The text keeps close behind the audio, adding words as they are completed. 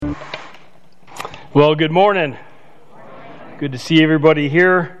Well, good morning. Good to see everybody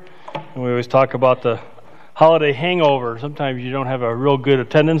here. And we always talk about the holiday hangover. Sometimes you don't have a real good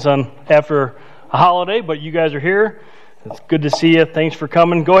attendance after a holiday, but you guys are here. It's good to see you. Thanks for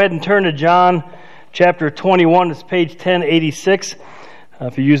coming. Go ahead and turn to John chapter 21. It's page 1086.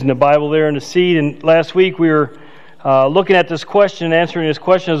 If you're using the Bible there in the seat. And last week we were looking at this question, answering this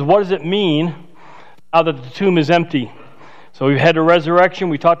question is, what does it mean now that the tomb is empty? So we've had the resurrection.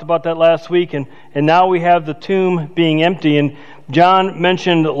 We talked about that last week, and now we have the tomb being empty. And John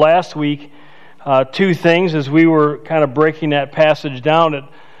mentioned last week two things as we were kind of breaking that passage down.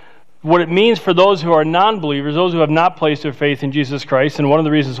 What it means for those who are non-believers, those who have not placed their faith in Jesus Christ, and one of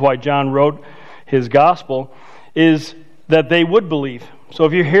the reasons why John wrote his gospel is that they would believe. So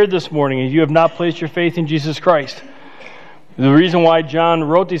if you're here this morning and you have not placed your faith in Jesus Christ, the reason why John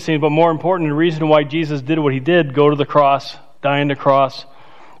wrote these things, but more important, the reason why Jesus did what he did, go to the cross, die on the cross,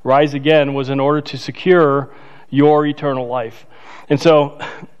 rise again, was in order to secure your eternal life. And so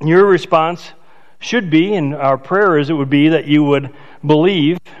your response should be, and our prayer is it would be, that you would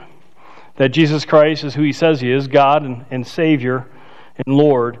believe that Jesus Christ is who he says he is, God and Savior and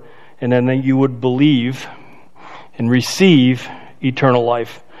Lord, and then that you would believe and receive eternal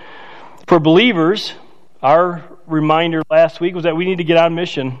life. For believers, our reminder last week was that we need to get on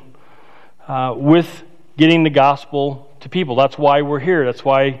mission with getting the gospel to people. That's why we're here. That's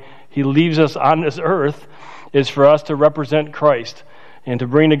why he leaves us on this earth, is for us to represent Christ and to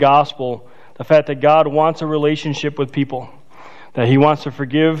bring the gospel, the fact that God wants a relationship with people, that he wants to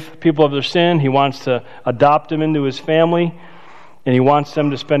forgive people of their sin, he wants to adopt them into his family, and he wants them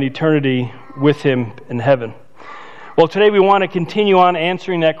to spend eternity with him in heaven. Well, today we want to continue on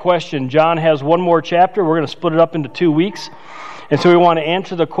answering that question. John has one more chapter. We're going to split it up into 2 weeks. And so we want to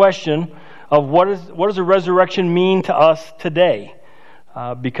answer the question of what does the resurrection mean to us today?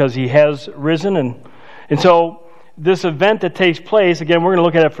 Because he has risen. And so this event that takes place, again, we're going to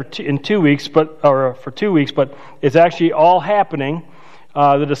look at it for 2 weeks, but it's actually all happening.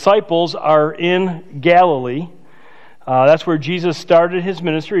 The disciples are in Galilee. That's where Jesus started his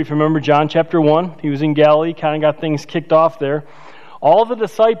ministry. If you remember John chapter 1, he was in Galilee, kind of got things kicked off there. All the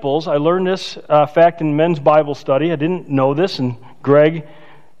disciples, I learned this fact in men's Bible study. I didn't know this, and Greg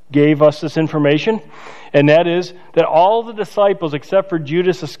gave us this information, and that is that all the disciples except for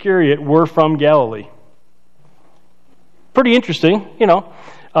Judas Iscariot were from Galilee. Pretty interesting, you know.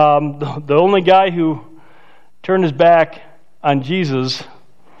 The only guy who turned his back on Jesus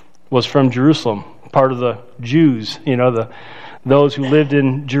was from Jerusalem, part of the Jews, you know, those who lived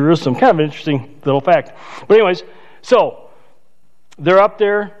in Jerusalem. Kind of an interesting little fact. But anyways, so they're up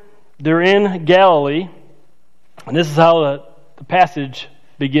there, they're in Galilee, and this is how the passage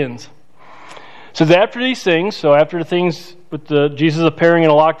begins. So after these things, after the things with Jesus appearing in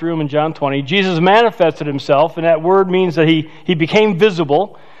a locked room in John 20, Jesus manifested himself, and that word means that he became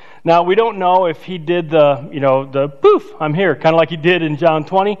visible. Now, we don't know if he did the poof, I'm here, kind of like he did in John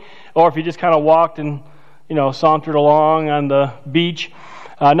 20, or if he just kind of walked and, sauntered along on the beach.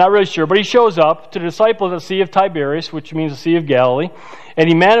 Not really sure, but he shows up to the disciples at the Sea of Tiberias, which means the Sea of Galilee, and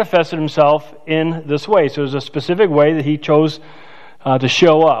he manifested himself in this way. So there's a specific way that he chose to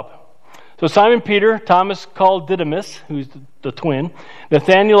show up. So Simon Peter, Thomas called Didymus, who's the twin,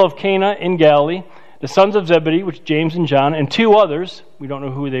 Nathanael of Cana in Galilee, the sons of Zebedee, which James and John, and two others, we don't know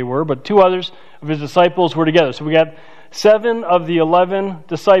who they were, but two others of his disciples were together. So we got 7 of the 11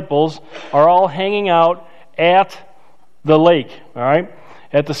 disciples are all hanging out at the lake, all right,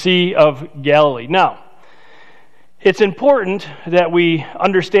 at the Sea of Galilee. Now, it's important that we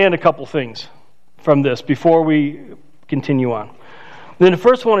understand a couple things from this before we continue on. Then the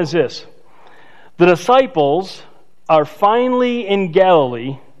first one is this. The disciples are finally in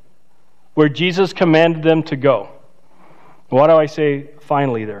Galilee where Jesus commanded them to go. Why do I say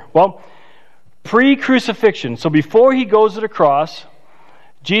finally there? Well, pre-crucifixion, so before he goes to the cross,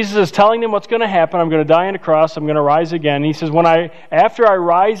 Jesus is telling them what's going to happen. I'm going to die on the cross. I'm going to rise again. And he says, after I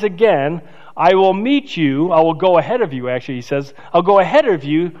rise again, I will meet you. I will go ahead of you, actually, he says. I'll go ahead of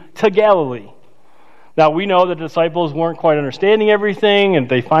you to Galilee. Now, we know the disciples weren't quite understanding everything, and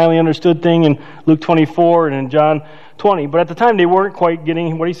they finally understood things in Luke 24 and in John 20. But at the time, they weren't quite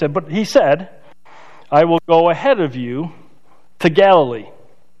getting what he said. But he said, I will go ahead of you to Galilee.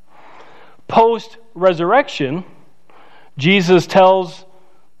 Post-resurrection, Jesus tells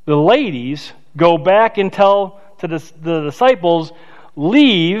the ladies, go back and tell to the disciples,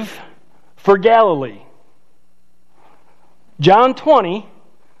 leave for Galilee. John 20,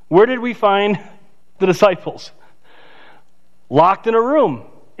 where did we find the disciples? Locked in a room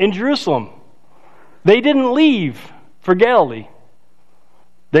in Jerusalem. They didn't leave for Galilee.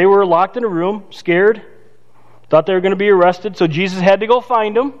 They were locked in a room, scared, thought they were going to be arrested, so Jesus had to go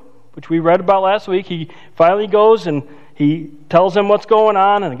find them, which we read about last week. He finally goes and he tells them what's going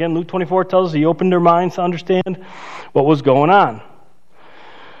on. And again, Luke 24 tells us he opened their minds to understand what was going on.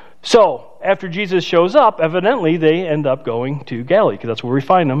 So, after Jesus shows up, evidently they end up going to Galilee, because that's where we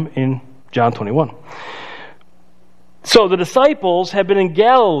find them in John 21. So, the disciples have been in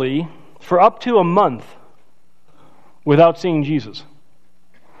Galilee for up to a month without seeing Jesus.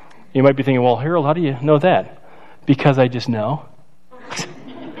 You might be thinking, well, Harold, how do you know that? Because I just know.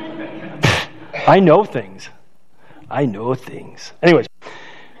 I know things. Anyways,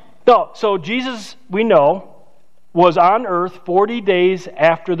 no, so Jesus, we know, was on earth 40 days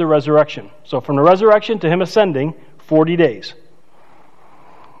after the resurrection. So from the resurrection to him ascending, 40 days.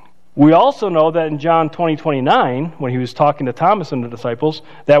 We also know that in John 20:29, when he was talking to Thomas and the disciples,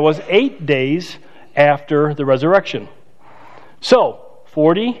 that was 8 days after the resurrection. So,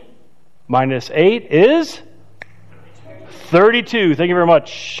 40 minus 8 is 32. Thank you very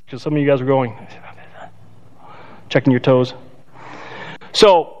much, because some of you guys are going, checking your toes.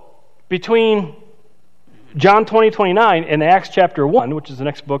 So, between John 20:29 and Acts chapter 1, which is the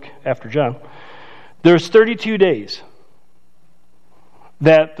next book after John, there's 32 days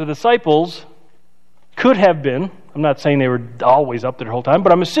that the disciples could have been. I'm not saying they were always up there the whole time,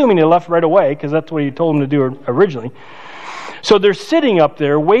 but I'm assuming they left right away, because that's what he told them to do originally. So they're sitting up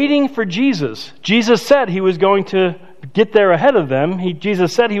there waiting for Jesus. Jesus said he was going to get there ahead of them.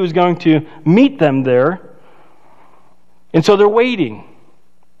 Jesus said he was going to meet them there. And so they're waiting.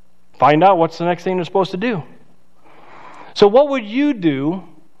 Find out what's the next thing they're supposed to do. So what would you do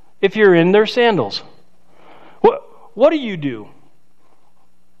if you're in their sandals? What do you do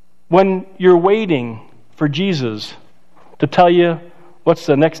when you're waiting for Jesus to tell you what's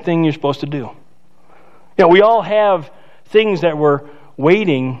the next thing you're supposed to do? You know, we all have things that we're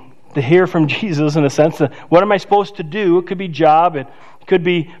waiting to hear from Jesus, in a sense. What am I supposed to do? It could be job, it could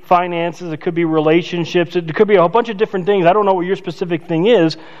be finances, it could be relationships, it could be a whole bunch of different things. I don't know what your specific thing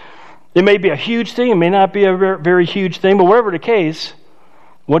is. It may be a huge thing, it may not be a very, very huge thing, but whatever the case,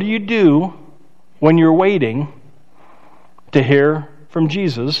 what do you do when you're waiting to hear from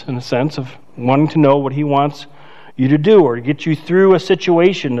Jesus, in a sense of wanting to know what he wants you to do, or to get you through a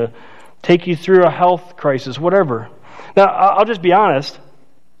situation, to take you through a health crisis, whatever. Now, I'll just be honest.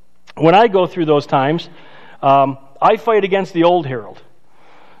 When I go through those times, I fight against the old Harold.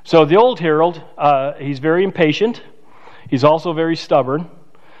 So the old Harold, he's very impatient. He's also very stubborn.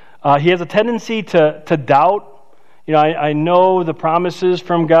 He has a tendency to doubt. You know, I know the promises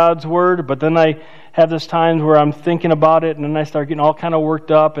from God's Word, but then I have this times where I'm thinking about it, and then I start getting all kind of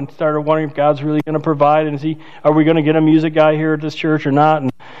worked up and started wondering if God's really going to provide, and are we going to get a music guy here at this church or not? And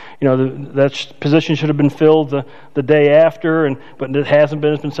you know, that position should have been filled the day after, but it hasn't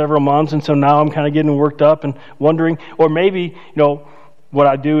been. It's been several months, and so now I'm kind of getting worked up and wondering. Or maybe, you know, what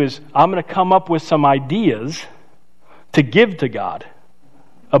I do is I'm going to come up with some ideas to give to God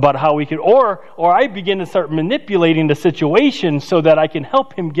about how we could, or I begin to start manipulating the situation so that I can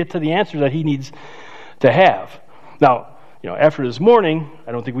help him get to the answer that he needs to have. Now, you know, after this morning,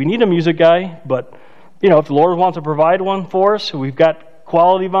 I don't think we need a music guy, but, you know, if the Lord wants to provide one for us, we've got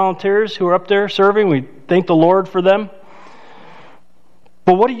quality volunteers who are up there serving. We thank the Lord for them.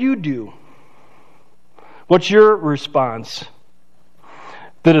 But what do you do? What's your response?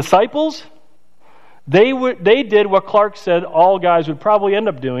 The disciples, they did what Clark said all guys would probably end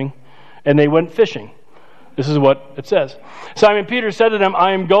up doing, and they went fishing. This is what it says. Simon Peter said to them,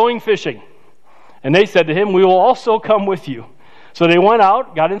 I am going fishing. And they said to him, we will also come with you. So they went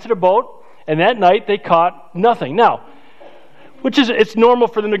out, got into the boat, and that night they caught nothing. Now, it's normal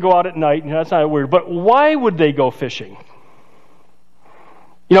for them to go out at night, and that's not weird, but why would they go fishing?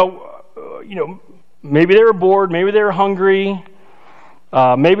 You know, maybe they were bored, maybe they were hungry,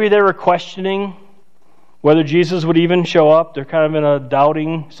 maybe they were questioning whether Jesus would even show up. They're kind of in a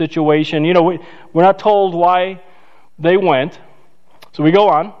doubting situation. You know, we're not told why they went. So we go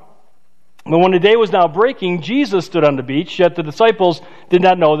on. But when the day was now breaking, Jesus stood on the beach, yet the disciples did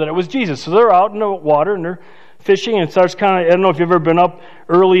not know that it was Jesus. So they're out in the water and they're fishing, and it starts kind of, I don't know if you've ever been up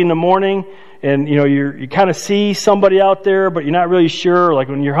early in the morning and, you know, you kind of see somebody out there, but you're not really sure. Like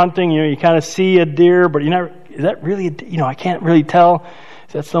when you're hunting, you know, you kind of see a deer, but you're not, is that really, you know, I can't really tell.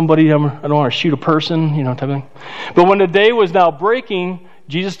 Is that somebody, I don't want to shoot a person, you know, type of thing. But when the day was now breaking,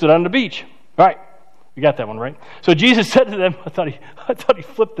 Jesus stood on the beach. All right, we got that one, right? So Jesus said to them, I thought he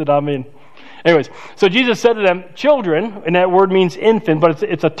flipped it on me. Anyways, so Jesus said to them, children, and that word means infant, but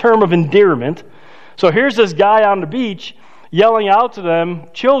it's a term of endearment. So here's this guy on the beach yelling out to them,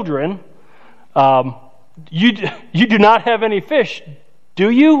 children, you do not have any fish, do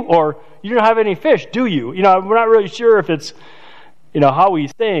you? Or you don't have any fish, do you? We're not really sure if it's, how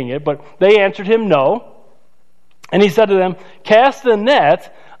he's saying it, but they answered him no. And he said to them, cast the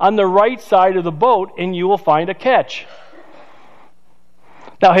net on the right side of the boat and you will find a catch.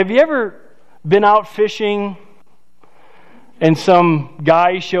 Now, have you ever been out fishing and some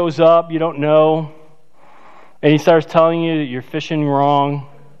guy shows up you don't know and he starts telling you that you're fishing wrong,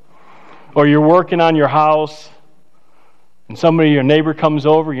 or you're working on your house and your neighbor comes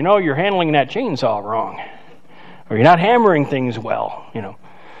over, you're handling that chainsaw wrong, or you're not hammering things well,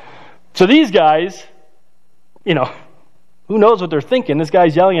 So these guys, who knows what they're thinking? This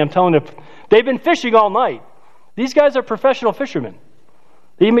guy's yelling, I'm telling them, they've been fishing all night. These guys are professional fishermen.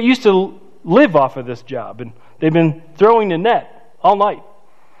 They used to live off of this job, and they've been throwing the net all night.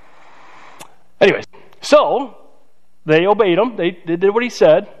 Anyways, so they obeyed him. They did what he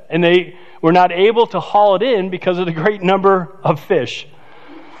said, and they were not able to haul it in because of the great number of fish.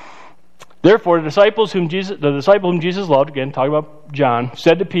 Therefore, the disciple whom Jesus loved, again, talking about John,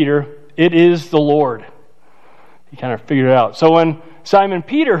 said to Peter, it is the Lord. He kind of figured it out. So when Simon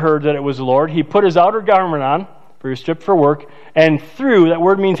Peter heard that it was the Lord, he put his outer garment on, for he was stripped for work, and threw, that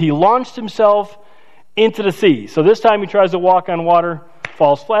word means he launched himself into the sea. So this time he tries to walk on water,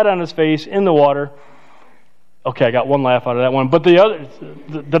 falls flat on his face in the water. Okay, I got one laugh out of that one. But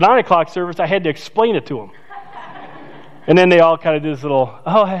the 9 o'clock service, I had to explain it to them. And then they all kind of did this little,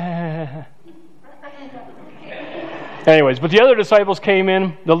 Anyways, but the other disciples came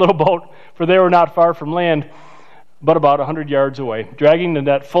in the little boat, for they were not far from land, but about 100 yards away, dragging the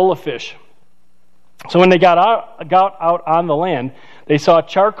net full of fish. So when they got out on the land, they saw a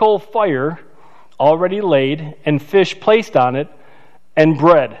charcoal fire already laid and fish placed on it and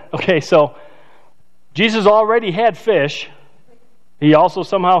bread. Okay, so Jesus already had fish. He also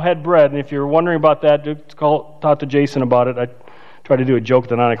somehow had bread. And if you're wondering about that, talk to Jason about it. I tried to do a joke at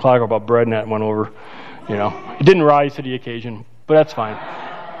the 9 o'clock about bread, and that went over. It didn't rise to the occasion, but that's fine.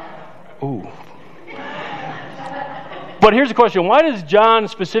 Ooh. But here's the question. Why does John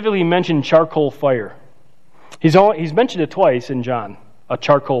specifically mention charcoal fire? He's mentioned it twice in John, a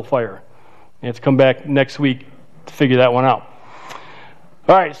charcoal fire. You have to come back next week to figure that one out.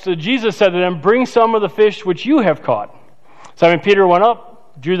 All right, so Jesus said to them, bring some of the fish which you have caught. Simon Peter went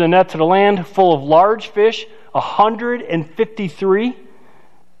up, drew the net to the land, full of large fish, 153.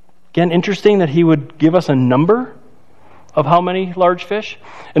 Again, interesting that he would give us a number of how many large fish.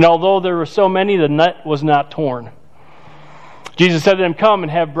 And although there were so many, the net was not torn. Jesus said to them, come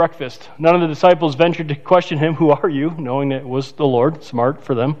and have breakfast. None of the disciples ventured to question him, who are you? Knowing that it was the Lord. Smart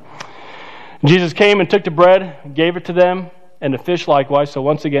for them. Jesus came and took the bread, gave it to them, and the fish likewise. So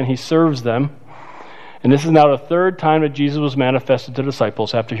once again, he serves them. And this is now the third time that Jesus was manifested to the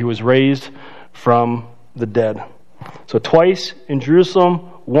disciples after he was raised from the dead. So twice in Jerusalem,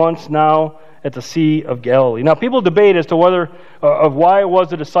 once now at the Sea of Galilee. Now people debate as to why it was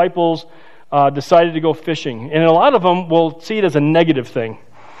the disciples decided to go fishing. And a lot of them will see it as a negative thing.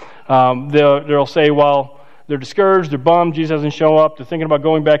 They'll say, well, they're discouraged, they're bummed, Jesus doesn't show up, they're thinking about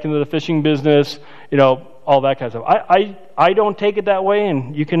going back into the fishing business, all that kind of stuff. I don't take it that way,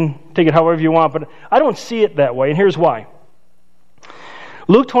 and you can take it however you want, but I don't see it that way, and here's why.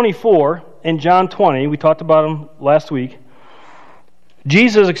 Luke 24 and John 20, we talked about them last week,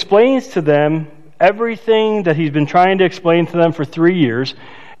 Jesus explains to them everything that he's been trying to explain to them for 3 years.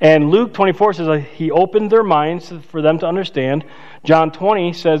 And Luke 24 says that he opened their minds for them to understand. John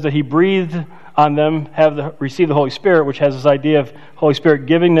 20 says that he breathed on them, received the Holy Spirit, which has this idea of Holy Spirit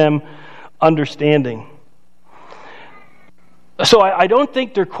giving them understanding. So I don't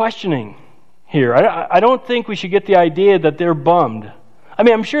think they're questioning here. I don't think we should get the idea that they're bummed. I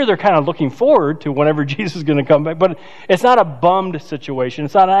mean, I'm sure they're kind of looking forward to whenever Jesus is going to come back, but it's not a bummed situation.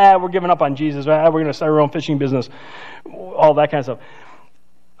 It's not, we're giving up on Jesus, we're going to start our own fishing business, all that kind of stuff.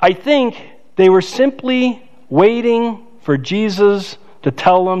 I think they were simply waiting for Jesus to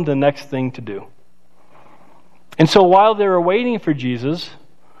tell them the next thing to do. And so while they were waiting for Jesus,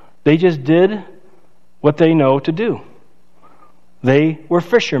 they just did what they know to do. They were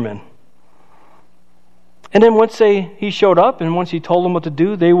fishermen. And then once he showed up and once he told them what to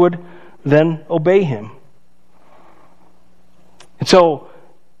do, they would then obey him. And so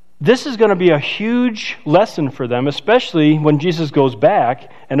this is going to be a huge lesson for them, especially when Jesus goes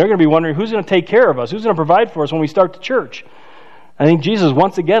back, and they're going to be wondering, who's going to take care of us? Who's going to provide for us when we start the church? I think Jesus,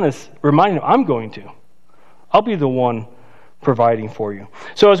 once again, is reminding them, I'm going to. I'll be the one providing for you.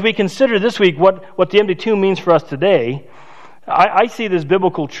 So as we consider this week what the empty tomb means for us today, I see this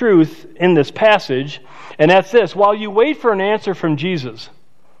biblical truth in this passage, and that's this. While you wait for an answer from Jesus,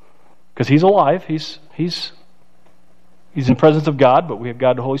 because he's alive, he's He's in the presence of God, but we have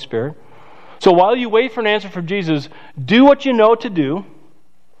God the Holy Spirit. So while you wait for an answer from Jesus, do what you know to do.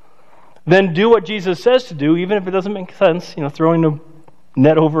 Then do what Jesus says to do, even if it doesn't make sense. Throwing the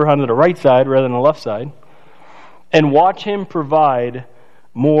net over onto the right side rather than the left side. And watch Him provide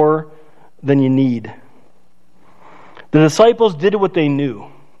more than you need. The disciples did what they knew.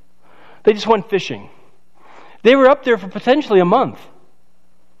 They just went fishing. They were up there for potentially a month.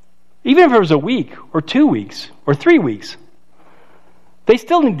 Even if it was a week, or 2 weeks, or 3 weeks. They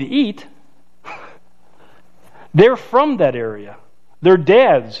still need to eat. They're from that area. Their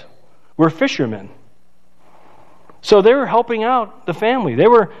dads were fishermen. So they were helping out the family. They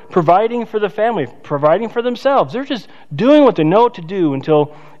were providing for the family, providing for themselves. They're just doing what they know to do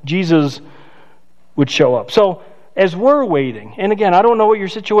until Jesus would show up. So as we're waiting, and again, I don't know what your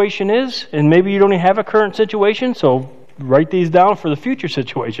situation is, and maybe you don't even have a current situation, so write these down for the future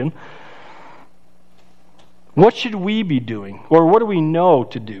situation. What should we be doing? Or what do we know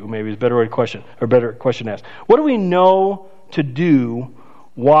to do? Maybe is a better question to ask. What do we know to do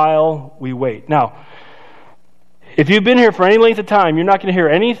while we wait? Now, if you've been here for any length of time, you're not going to hear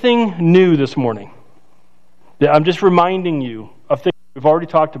anything new this morning. I'm just reminding you of things we've already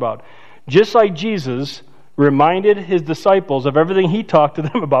talked about. Just like Jesus reminded His disciples of everything He talked to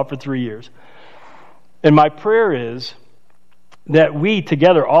them about for 3 years. And my prayer is that we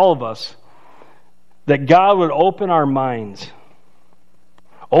together, all of us, that God would open our minds,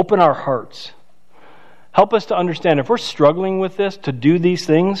 open our hearts, help us to understand if we're struggling with this, to do these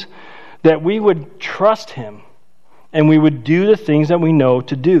things, that we would trust Him and we would do the things that we know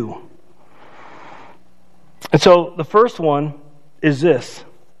to do. And so the first one is this.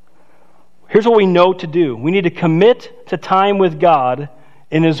 Here's what we know to do. We need to commit to time with God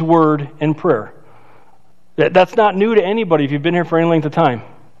in His Word and prayer. That's not new to anybody if you've been here for any length of time.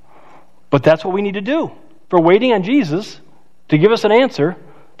 But that's what we need to do. If we're waiting on Jesus to give us an answer,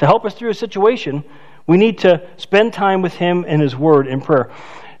 to help us through a situation, we need to spend time with Him and His Word in prayer.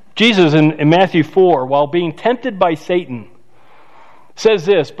 Jesus in Matthew 4, while being tempted by Satan, says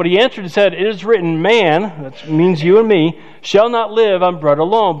this, but He answered and said, it is written, man, that means you and me, shall not live on bread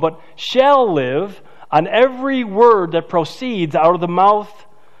alone, but shall live on every word that proceeds out of the mouth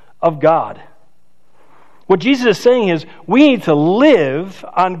of God. What Jesus is saying is, we need to live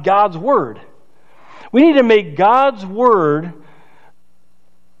on God's Word. We need to make God's Word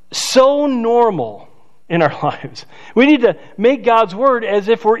so normal in our lives. We need to make God's Word as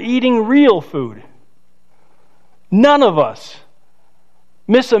if we're eating real food. None of us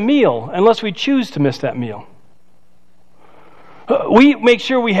miss a meal unless we choose to miss that meal. We make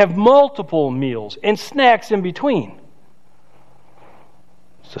sure we have multiple meals and snacks in between.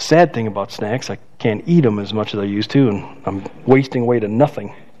 It's a sad thing about snacks. I can't eat them as much as I used to, and I'm wasting away to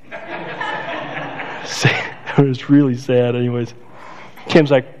nothing. It's really sad anyways.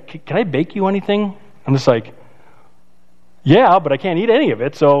 Kim's like, can I bake you anything? I'm just like, yeah, but I can't eat any of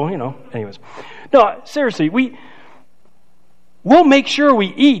it, so, anyways. No, seriously, we'll make sure we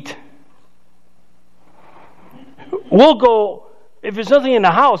eat. We'll go, if there's nothing in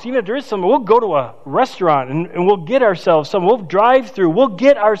the house, even if there is something, we'll go to a restaurant and we'll get ourselves something. We'll drive through. We'll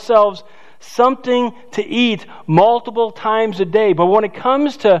get ourselves something to eat multiple times a day. But when it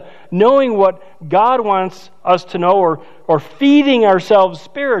comes to knowing what God wants us to know or feeding ourselves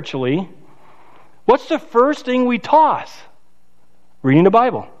spiritually, what's the first thing we toss? Reading the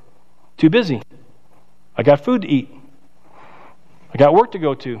Bible. Too busy. I got food to eat. I got work to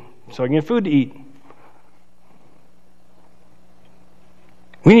go to, so I can get food to eat.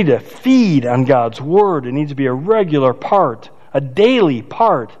 We need to feed on God's Word. It needs to be a regular part, a daily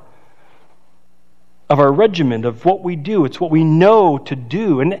part of our regimen, of what we do. It's what we know to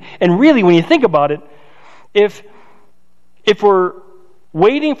do. And really, when you think about it, if we're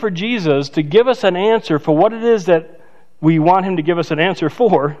waiting for Jesus to give us an answer for what it is that we want Him to give us an answer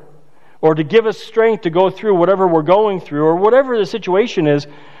for, or to give us strength to go through whatever we're going through, or whatever the situation is,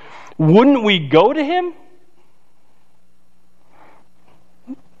 wouldn't we go to Him?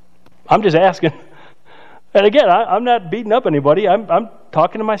 I'm just asking. And again, I'm not beating up anybody. I'm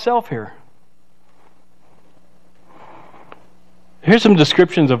talking to myself here. Here's some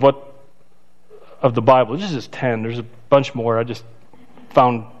descriptions of the Bible. This is just 10. There's a bunch more. I just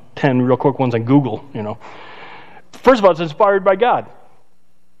found 10 real quick ones on Google. First of all, it's inspired by God.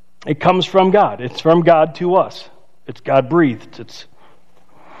 It comes from God. It's from God to us. It's God breathed.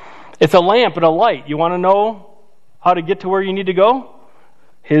 It's a lamp and a light. You want to know how to get to where you need to go?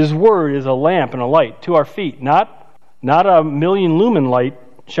 His Word is a lamp and a light to our feet, not a million lumen light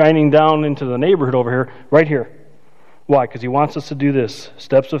shining down into the neighborhood over here, right here. Why? Because He wants us to do this,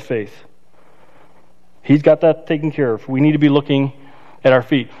 steps of faith. He's got that taken care of. We need to be looking at our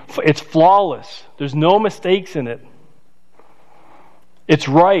feet. It's flawless. There's no mistakes in it. It's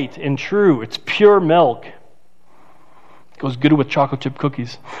right and true. It's pure milk. It goes good with chocolate chip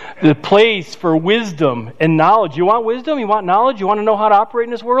cookies. The place for wisdom and knowledge. You want wisdom? You want knowledge? You want to know how to operate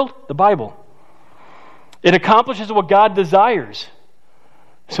in this world? The Bible. It accomplishes what God desires.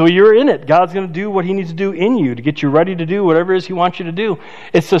 So you're in it. God's going to do what He needs to do in you to get you ready to do whatever it is He wants you to do.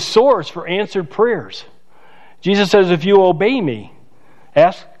 It's the source for answered prayers. Jesus says, if you obey me,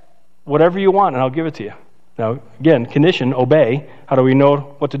 ask whatever you want and I'll give it to you. Now, again, condition, obey. How do we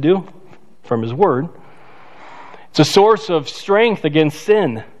know what to do? From His Word. It's a source of strength against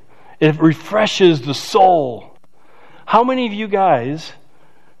sin. It refreshes the soul. How many of you guys,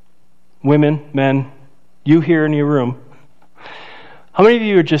 women, men, you here in your room, how many of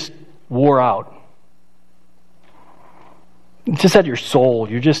you are just wore out? Just at your soul,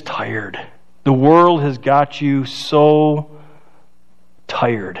 you're just tired. The world has got you so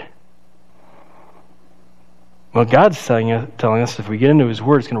tired. Well, God's telling us if we get into His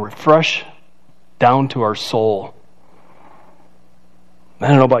Word, it's going to refresh down to our soul. I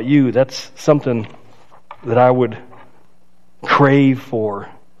don't know about you, that's something that I would crave for.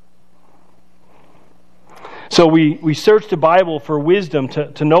 So we search the Bible for wisdom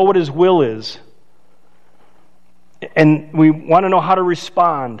to know what His will is. And we want to know how to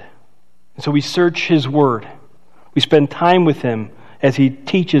respond. So we search His Word. We spend time with Him as He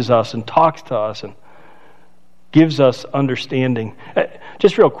teaches us and talks to us and gives us understanding.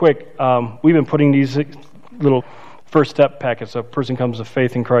 Just real quick, we've been putting these little first step packets. A person comes to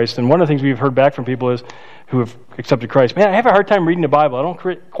faith in Christ. And one of the things we've heard back from people is who have accepted Christ, man, I have a hard time reading the Bible. I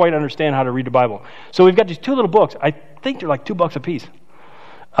don't quite understand how to read the Bible. So we've got these two little books. I think they're like $2 a piece.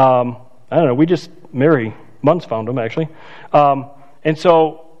 I don't know. Mary Munz found them, actually. And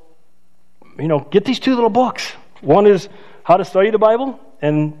so, get these two little books. One is How to Study the Bible,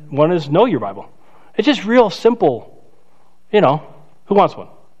 and one is Know Your Bible. It's just real simple. Who wants one?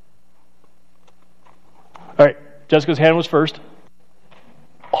 All right. Jessica's hand was first.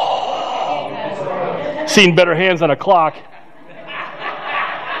 Oh, seen better hands on a clock.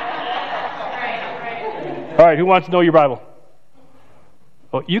 All right, who wants to know your Bible?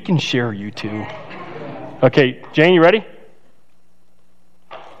 Oh, you can share, you two. Okay, Jane, you ready?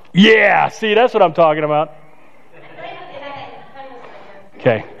 Yeah, see, that's what I'm talking about.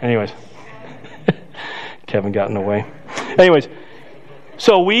 Okay, anyways. Kevin got in the way. Anyways.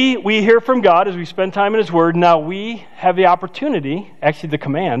 So we hear from God as we spend time in His Word. Now we have the opportunity, actually the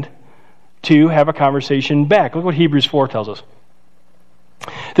command, to have a conversation back. Look what Hebrews 4 tells us.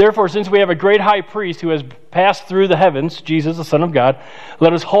 Therefore, since we have a great high priest who has passed through the heavens, Jesus, the Son of God,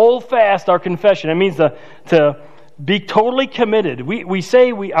 let us hold fast our confession. It means to be totally committed. We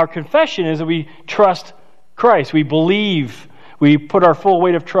say our confession is that we trust Christ. We believe. We put our full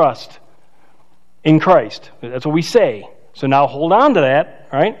weight of trust in Christ. That's what we say. So now hold on to that,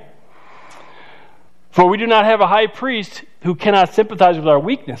 right? For we do not have a high priest who cannot sympathize with our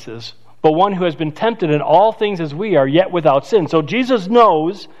weaknesses, but one who has been tempted in all things as we are, yet without sin. So Jesus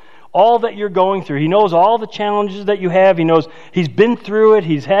knows all that you're going through. He knows all the challenges that you have. He knows He's been through it.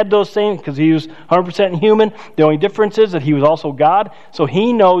 He's had those things because He was 100% human. The only difference is that He was also God. So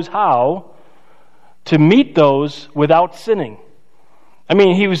He knows how to meet those without sinning. I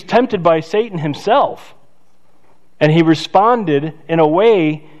mean, He was tempted by Satan himself. And He responded in a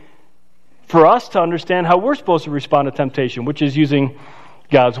way for us to understand how we're supposed to respond to temptation, which is using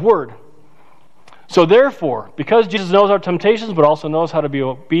God's Word. So therefore, because Jesus knows our temptations, but also knows how to be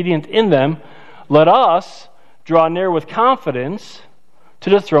obedient in them, let us draw near with confidence to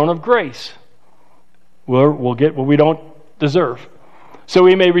the throne of grace. We'll get what we don't deserve. So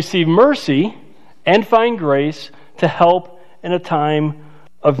we may receive mercy and find grace to help in a time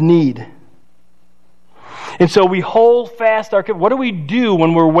of need. And so we hold fast what do we do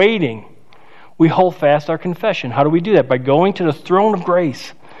when we're waiting? We hold fast our confession. How do we do that? By going to the throne of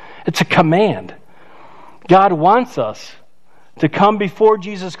grace. It's a command. God wants us to come before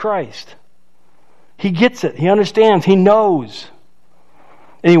Jesus Christ. He gets it. He understands. He knows.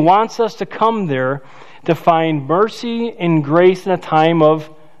 And He wants us to come there to find mercy and grace in a time of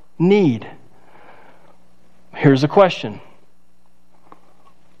need. Here's a question.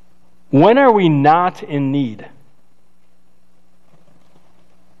 When are we not in need?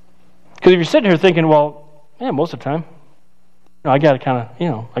 Because if you're sitting here thinking, well, most of the time, I got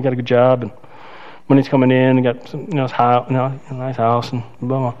I got a good job and money's coming in, I got some, a nice house and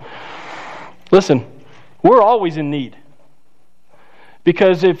blah, blah. Listen, we're always in need.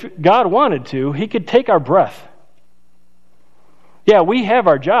 Because if God wanted to, He could take our breath. Yeah, we have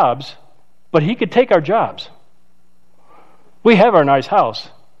our jobs, but he could take our jobs. We have our nice house.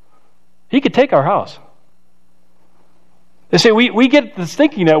 He could take our house. They say we get this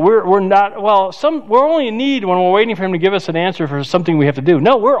thinking that we're not, we're only in need when we're waiting for him to give us an answer for something we have to do.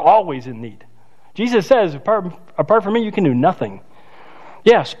 No, we're always in need. Jesus says, apart from me, you can do nothing.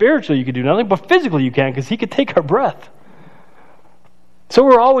 Yeah, spiritually you can do nothing, but physically you can, because he could take our breath. So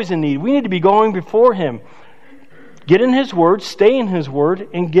we're always in need. We need to be going before him. Get in his word, stay in his word,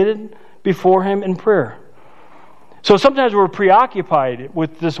 and get in before him in prayer. So sometimes we're preoccupied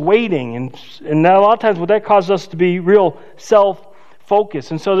with this waiting, and a lot of times what that causes us to be real self-focused.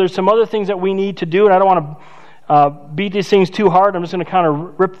 And so there's some other things that we need to do, and I don't want to beat these things too hard. I'm just going to kind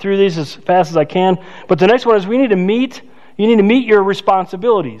of rip through these as fast as I can. But the next one is you need to meet your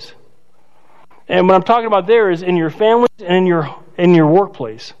responsibilities. And what I'm talking about there is in your families and in your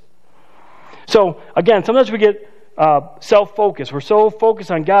workplace. So again, sometimes we get self-focused. We're so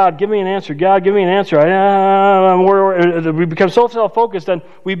focused on God, give me an answer. God, give me an answer. We become so self-focused that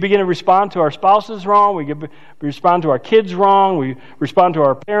we begin to respond to our spouses wrong. We respond to our kids wrong. We respond to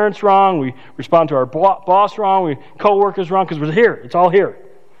our parents wrong. We respond to our boss wrong. Co-workers wrong, because we're here. It's all here.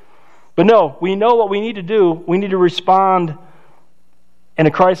 But no, we know what we need to do. We need to respond in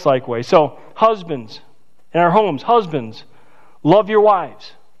a Christ-like way. So husbands, in our homes, husbands, love your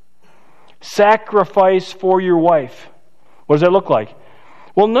wives. Sacrifice for your wife. What does that look like?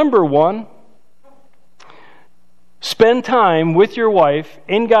 Well, number one, spend time with your wife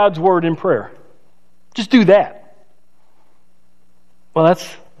in God's Word and prayer. Just do that. Well,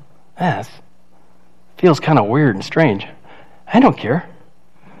 that feels kind of weird and strange. I don't care.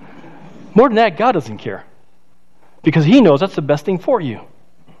 More than that, God doesn't care. Because he knows that's the best thing for you.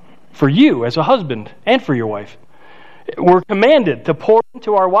 For you as a husband and for your wife. We're commanded to pour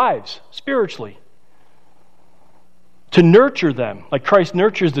into our wives spiritually. To nurture them like Christ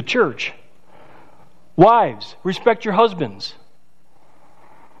nurtures the church. Wives, respect your husbands.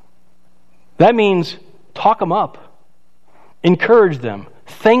 That means talk them up. Encourage them.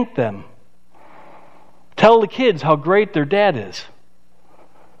 Thank them. Tell the kids how great their dad is.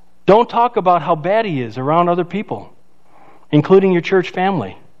 Don't talk about how bad he is around other people, including your church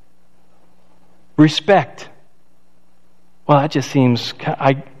family. Respect. Well, that just seems...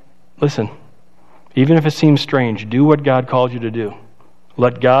 Listen, even if it seems strange, do what God called you to do.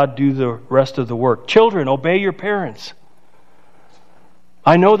 Let God do the rest of the work. Children, obey your parents.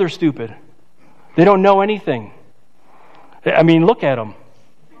 I know they're stupid. They don't know anything. I mean, look at them.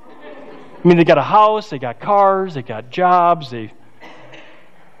 I mean, they got a house, they got cars, they got jobs.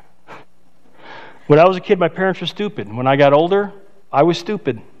 When I was a kid, my parents were stupid. When I got older, I was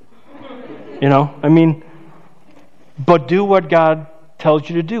stupid. But do what God tells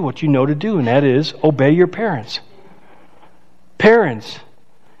you to do, what you know to do, and that is obey your parents. Parents,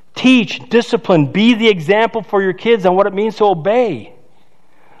 teach, discipline, be the example for your kids on what it means to obey.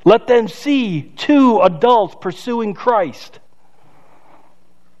 Let them see two adults pursuing Christ.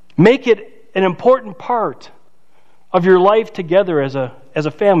 Make it an important part of your life together as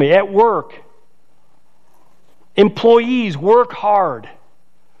a family, at work. Employees, work hard.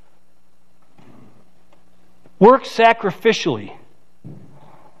 Work sacrificially.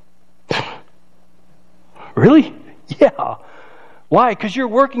 Really? Yeah. Why? Because you're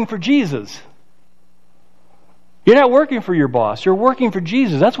working for Jesus. You're not working for your boss. You're working for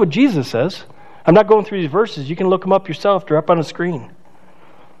Jesus. That's what Jesus says. I'm not going through these verses. You can look them up yourself. They're up on the screen.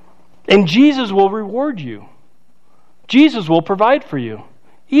 And Jesus will reward you. Jesus will provide for you.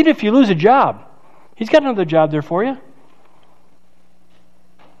 Even if you lose a job, he's got another job there for you.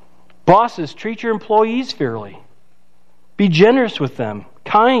 Bosses, treat your employees fairly. Be generous with them,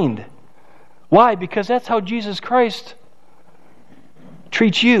 kind. Why? Because that's how Jesus Christ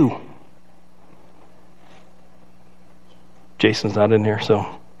treats you. Jason's not in here, so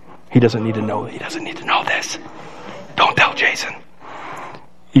he doesn't need to know. He doesn't need to know this. Don't tell Jason.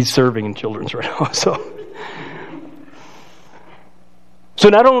 He's serving in children's right now. So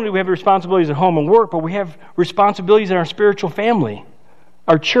not only do we have responsibilities at home and work, but we have responsibilities in our spiritual family,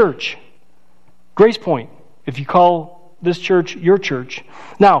 our church, Grace Point, if you call this church your church.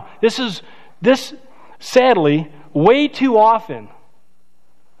 Now, this sadly, way too often,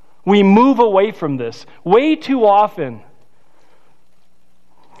 we move away from this. Way too often,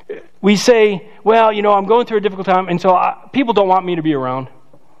 we say, well, I'm going through a difficult time, and so people don't want me to be around.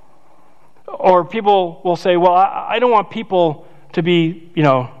 Or people will say, well, I don't want people to be,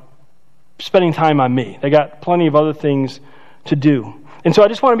 spending time on me. They got plenty of other things to do. And so I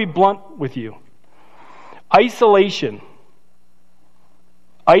just want to be blunt with you. Isolation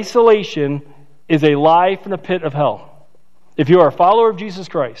is a lie from the pit of hell. If you are a follower of Jesus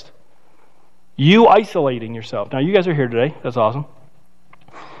Christ, You isolating yourself. Now, you guys are here today. That's awesome.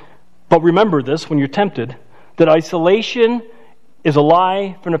 But remember this when you're tempted, that isolation is a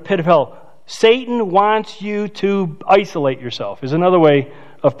lie from the pit of hell. Satan wants you to isolate yourself, is another way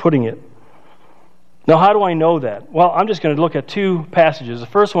of putting it. Now, how do I know that? Well, I'm just going to look at two passages. The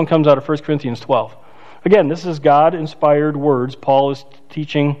first one comes out of 1 Corinthians 12. Again, this is God-inspired words. Paul is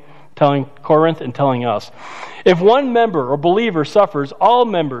teaching, telling Corinth and telling us. If one member or believer suffers, all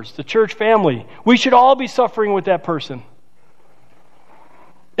members, the church family, we should all be suffering with that person.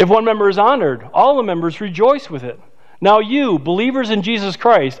 If one member is honored, all the members rejoice with it. Now you, believers in Jesus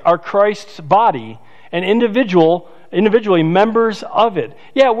Christ, are Christ's body and individually members of it.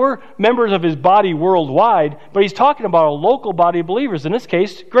 Yeah, we're members of his body worldwide, but he's talking about a local body of believers. In this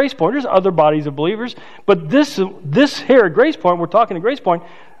case, Grace Point. There's other bodies of believers, but this here at Grace Point, we're talking at Grace Point,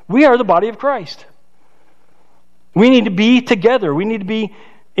 we are the body of Christ. We need to be together. We need to be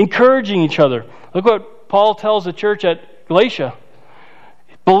encouraging each other. Look what Paul tells the church at Galatia.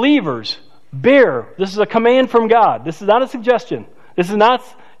 Believers, bear. This is a command from God. This is not a suggestion. This is not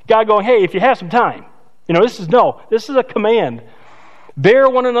God going, hey, if you have some time. This is a command. Bear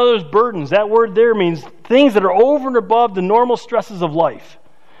one another's burdens. That word there means things that are over and above the normal stresses of life.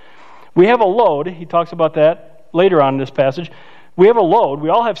 We have a load. He talks about that later on in this passage. We have a load. We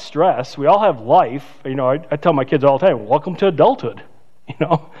all have stress. We all have life. I tell my kids all the time, welcome to adulthood.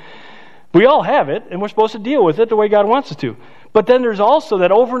 We all have it, and we're supposed to deal with it the way God wants us to. But then there's also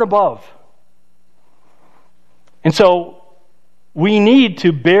that over and above. And so we need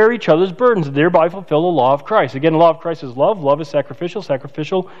to bear each other's burdens and thereby fulfill the law of Christ. Again, the law of Christ is love. Love is sacrificial.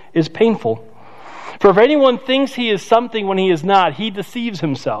 Sacrificial is painful. For if anyone thinks he is something when he is not, he deceives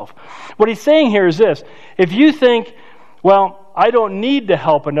himself. What he's saying here is this. If you think, well, I don't need to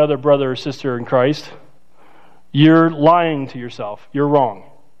help another brother or sister in Christ, you're lying to yourself. You're wrong.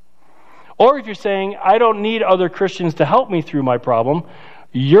 Or if you're saying, I don't need other Christians to help me through my problem,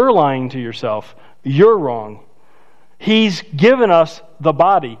 you're lying to yourself. You're wrong. He's given us the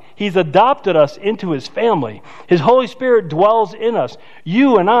body. He's adopted us into his family. His Holy Spirit dwells in us.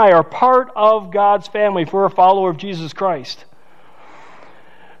 You and I are part of God's family if we're a follower of Jesus Christ.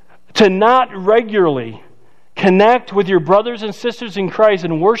 To not regularly connect with your brothers and sisters in Christ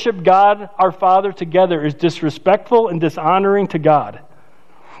and worship God our Father together is disrespectful and dishonoring to God.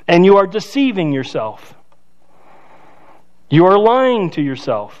 And you are deceiving yourself. You are lying to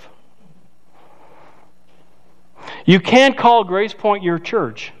yourself. You can't call Grace Point your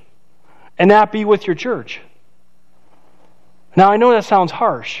church and not be with your church. Now, I know that sounds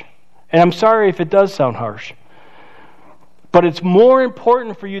harsh, and I'm sorry if it does sound harsh. But it's more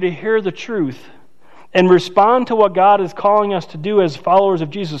important for you to hear the truth and respond to what God is calling us to do as followers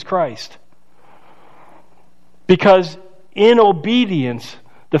of Jesus Christ. Because in obedience,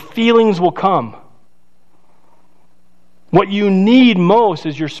 the feelings will come. What you need most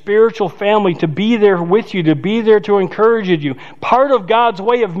is your spiritual family to be there with you, to be there to encourage you. Part of God's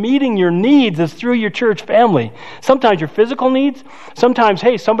way of meeting your needs is through your church family. Sometimes your physical needs. Sometimes,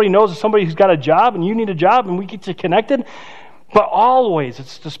 hey, somebody knows somebody who's got a job and you need a job and we get you connected. But always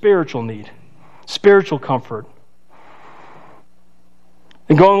it's the spiritual need, spiritual comfort.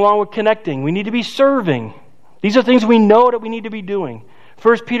 And going along with connecting, we need to be serving. These are things we know that we need to be doing.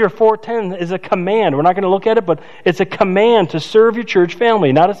 1 Peter 4:10 is a command. We're not going to look at it, but it's a command to serve your church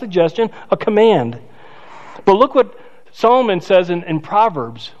family. Not a suggestion, a command. But look what Solomon says in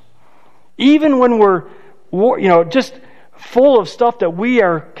Proverbs. Even when we're just full of stuff that we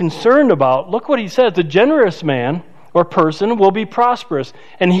are concerned about, look what he says. The generous man or person will be prosperous,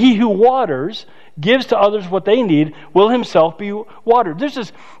 and he who waters, gives to others what they need, will himself be watered. There's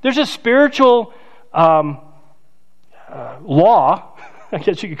a spiritual law, I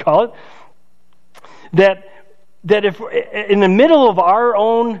guess you could call it, that if in the middle of our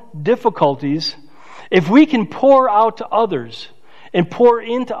own difficulties, if we can pour out to others and pour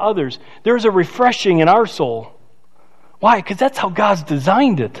into others, there's a refreshing in our soul. Why? Because that's how God's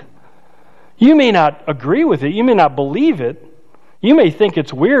designed it. You may not agree with it. You may not believe it. You may think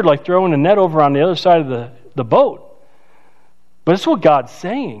it's weird, like throwing a net over on the other side of the boat. But it's what God's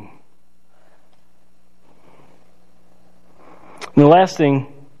saying. And the last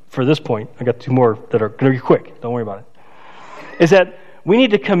thing for this point, I got two more that are going to be quick. Don't worry about it. Is that we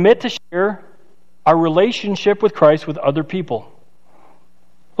need to commit to share our relationship with Christ with other people.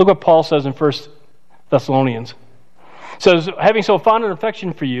 Look what Paul says in 1 Thessalonians. It says, having so fond an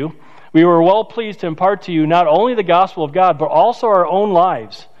affection for you, we were well pleased to impart to you not only the gospel of God, but also our own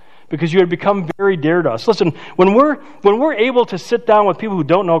lives, because you had become very dear to us. Listen, when we're able to sit down with people who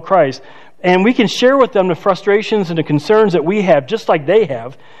don't know Christ, And we can share with them the frustrations and the concerns that we have, just like they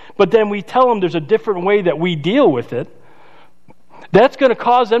have. But then we tell them there's a different way that we deal with it. That's going to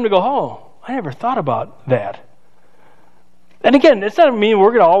cause them to go, oh, I never thought about that. And again, it's not mean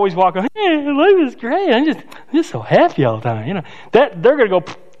we're going to always walk on, hey, life is great. I'm just so happy all the time. That they're going to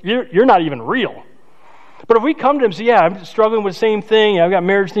go, you're not even real. But if we come to them and say, yeah, I'm struggling with the same thing. I've got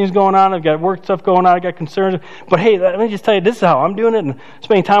marriage things going on. I've got work stuff going on. I've got concerns. But hey, let me just tell you, this is how I'm doing it. And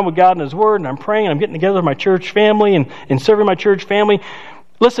spending time with God and His Word. And I'm praying. And I'm getting together with my church family and serving my church family.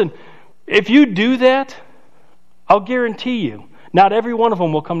 Listen, if you do that, I'll guarantee you, not every one of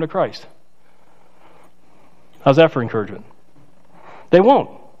them will come to Christ. How's that for encouragement? They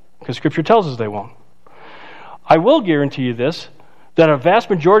won't, because Scripture tells us they won't. I will guarantee you this, that a vast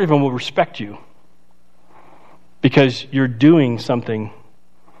majority of them will respect you because you're doing something.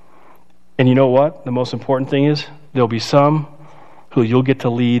 And you know what? The most important thing is there'll be some who you'll get to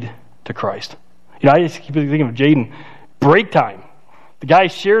lead to Christ. I just keep thinking of Jaden. Break time. The guy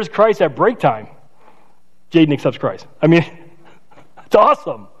shares Christ at break time. Jaden accepts Christ. I mean, it's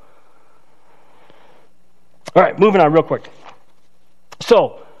awesome. All right, moving on real quick.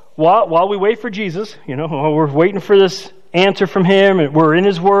 So, while we wait for Jesus, while we're waiting for this answer from Him, and we're in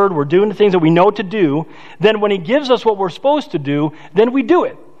His Word, we're doing the things that we know to do, then when He gives us what we're supposed to do, then we do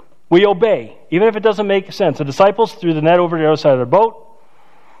it. We obey, even if it doesn't make sense. The disciples threw the net over to the other side of their boat.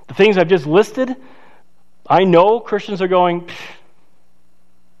 The things I've just listed, I know Christians are going,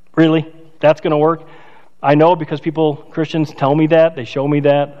 really? That's going to work? I know because Christians tell me that, they show me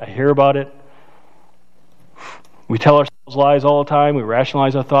that, I hear about it. We tell ourselves lies all the time. We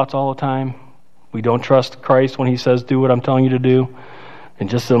rationalize our thoughts all the time. We don't trust Christ when He says, do what I'm telling you to do. And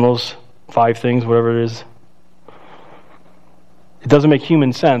just in those 5 things, whatever it is. It doesn't make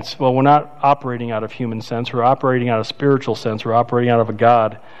human sense. Well, we're not operating out of human sense. We're operating out of spiritual sense. We're operating out of a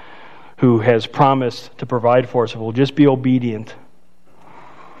God who has promised to provide for us if we'll just be obedient.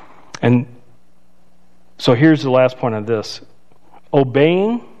 And so here's the last point of this.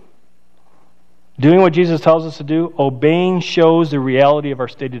 Obeying, doing what Jesus tells us to do, obeying shows the reality of our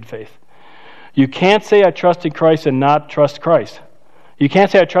stated faith. You can't say I trust in Christ and not trust Christ. You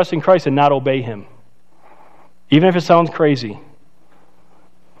can't say I trust in Christ and not obey Him. Even if it sounds crazy.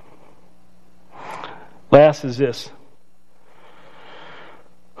 Last is this.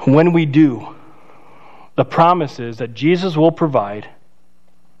 When we do, the promise is that Jesus will provide.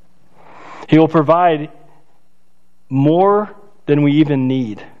 He will provide more than we even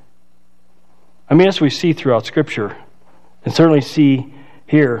need. I mean, as we see throughout Scripture, and certainly see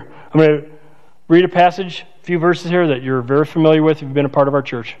here. I'm going to read a passage, a few verses here that you're very familiar with if you've been a part of our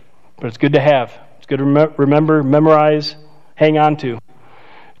church. But it's good to have. It's good to remember, memorize, hang on to.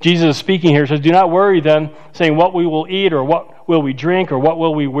 Jesus is speaking here. He says, do not worry then, saying what we will eat or what will we drink or what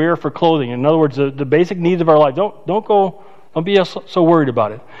will we wear for clothing. In other words, the basic needs of our life. Don't be so worried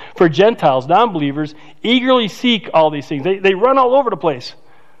about it. For Gentiles, non-believers, eagerly seek all these things. They run all over the place.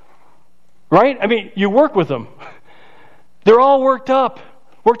 Right? I mean, you work with them. They're all worked up.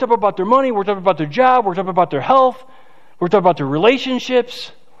 Worked up about their money, worked up about their job, worked up about their health, worked up about their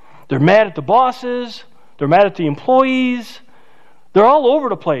relationships. They're mad at the bosses. They're mad at the employees. They're all over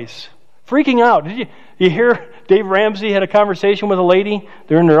the place, freaking out. Did you hear Dave Ramsey had a conversation with a lady?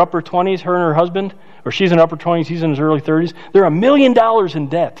 They're in their upper 20s, her and her husband. Or she's in her upper 20s, he's in his early 30s. They're $1 million in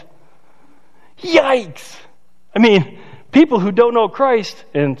debt. Yikes! I mean, people who don't know Christ,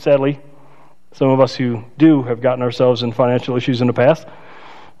 and sadly, some of us who do have gotten ourselves in financial issues in the past.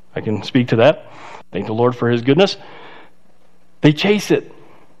 I can speak to that. Thank the Lord for His goodness. They chase it.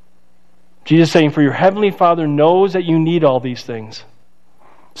 Jesus is saying, for your heavenly Father knows that you need all these things.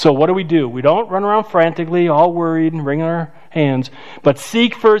 So what do? We don't run around frantically, all worried and wringing our hands, but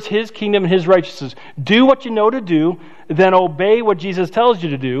seek first His kingdom and His righteousness. Do what you know to do, then obey what Jesus tells you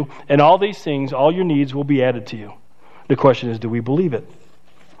to do, and all these things, all your needs will be added to you. The question is, do we believe it?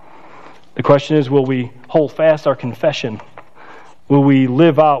 The question is, will we hold fast our confession? Will we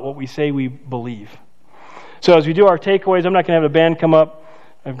live out what we say we believe? So as we do our takeaways, I'm not going to have the band come up.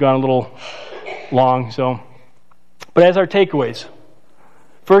 I've gone a little long, but as our takeaways,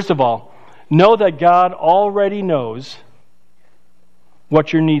 first of all, know that God already knows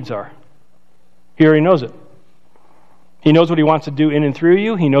what your needs are. He already knows it. He knows what He wants to do in and through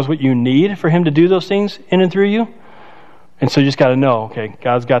you. He knows what you need for Him to do those things in and through you. And so you just got to know, okay,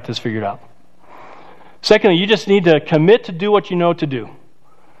 God's got this figured out. Secondly, you just need to commit to do what you know to do.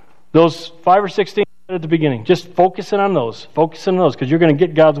 Those 5 or 6 things at the beginning, just focusing on those. Focusing on those, because you're going to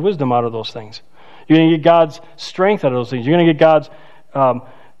get God's wisdom out of those things. You're going to get God's strength out of those things. You're going to get God's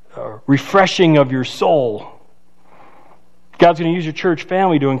refreshing of your soul. God's going to use your church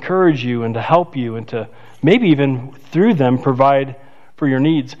family to encourage you and to help you and to maybe even through them provide for your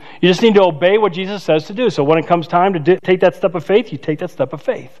needs. You just need to obey what Jesus says to do. So when it comes time to take that step of faith, you take that step of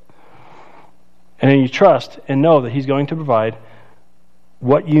faith. And then you trust and know that He's going to provide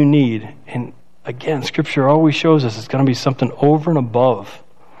what you need. And again, Scripture always shows us it's going to be something over and above.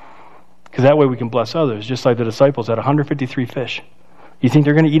 Because that way we can bless others, just like the disciples had 153 fish. You think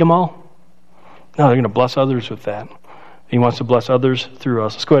they're going to eat them all? No, they're going to bless others with that. He wants to bless others through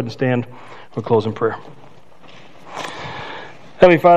us. Let's go ahead and stand. We'll close in prayer. Heavenly Father,